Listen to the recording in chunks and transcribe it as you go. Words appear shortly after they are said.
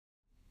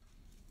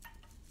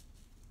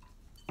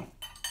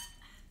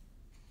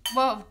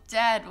Whoa,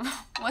 Dad,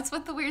 what's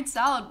with the weird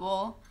salad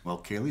bowl? Well,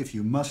 Kailey, if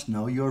you must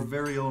know, your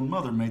very own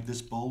mother made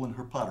this bowl in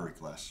her pottery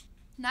class.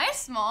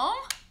 Nice, Mom.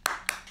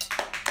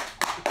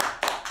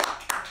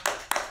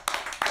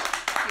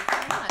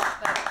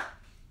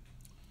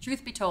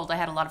 Truth be told, I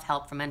had a lot of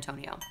help from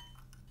Antonio.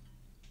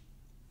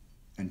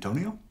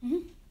 Antonio?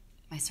 Mm-hmm.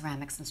 My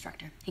ceramics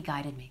instructor. He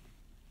guided me.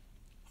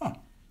 Huh.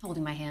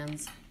 Holding my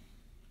hands.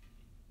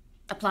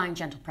 Applying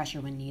gentle pressure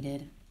when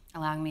needed.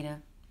 Allowing me to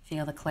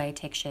feel the clay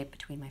take shape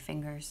between my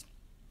fingers.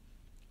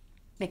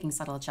 Making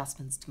subtle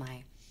adjustments to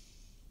my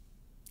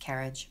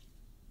carriage.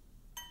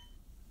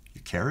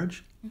 Your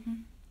carriage?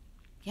 Mm-hmm.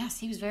 Yes,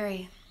 he was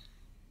very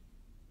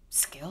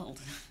skilled.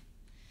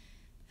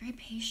 Very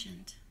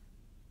patient.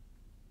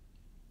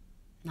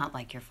 Not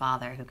like your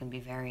father, who can be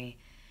very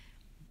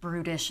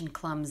brutish and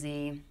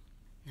clumsy.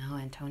 No,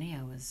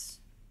 Antonio was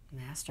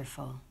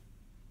masterful.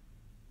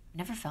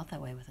 Never felt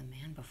that way with a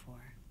man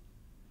before.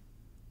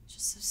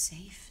 Just so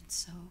safe and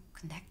so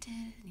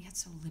connected and yet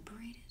so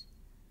liberated.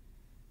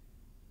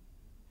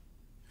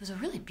 It was a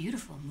really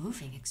beautiful,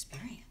 moving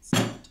experience.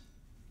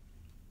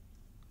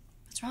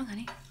 What's wrong,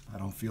 honey? I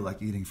don't feel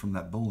like eating from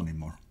that bowl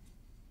anymore.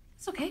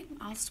 It's okay.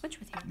 I'll switch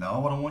with you.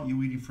 No, I don't want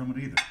you eating from it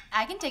either.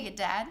 I can take it,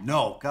 Dad.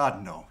 No,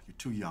 God, no. You're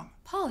too young.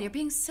 Paul, you're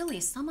being silly.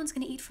 Someone's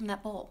gonna eat from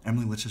that bowl.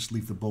 Emily, let's just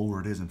leave the bowl where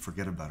it is and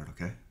forget about it,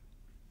 okay?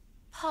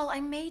 Paul,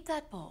 I made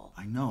that bowl.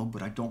 I know,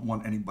 but I don't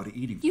want anybody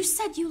eating from it. You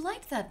said you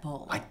liked that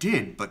bowl. I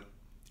did, but...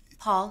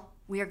 Paul,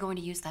 we are going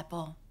to use that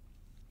bowl.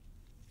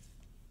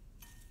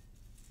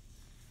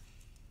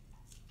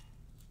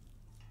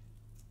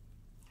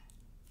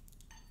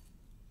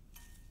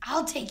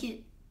 I'll take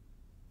it.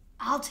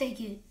 I'll take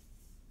it.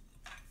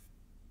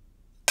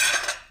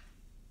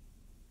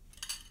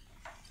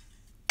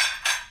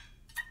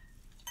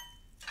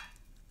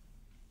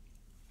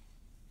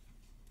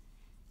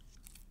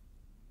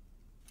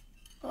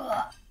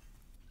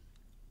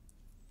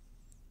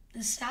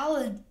 The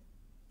salad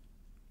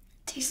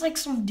tastes like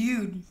some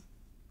dude.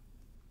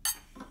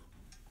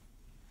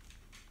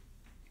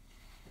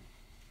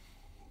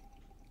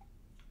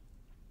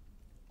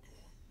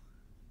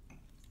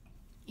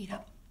 Eat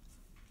up.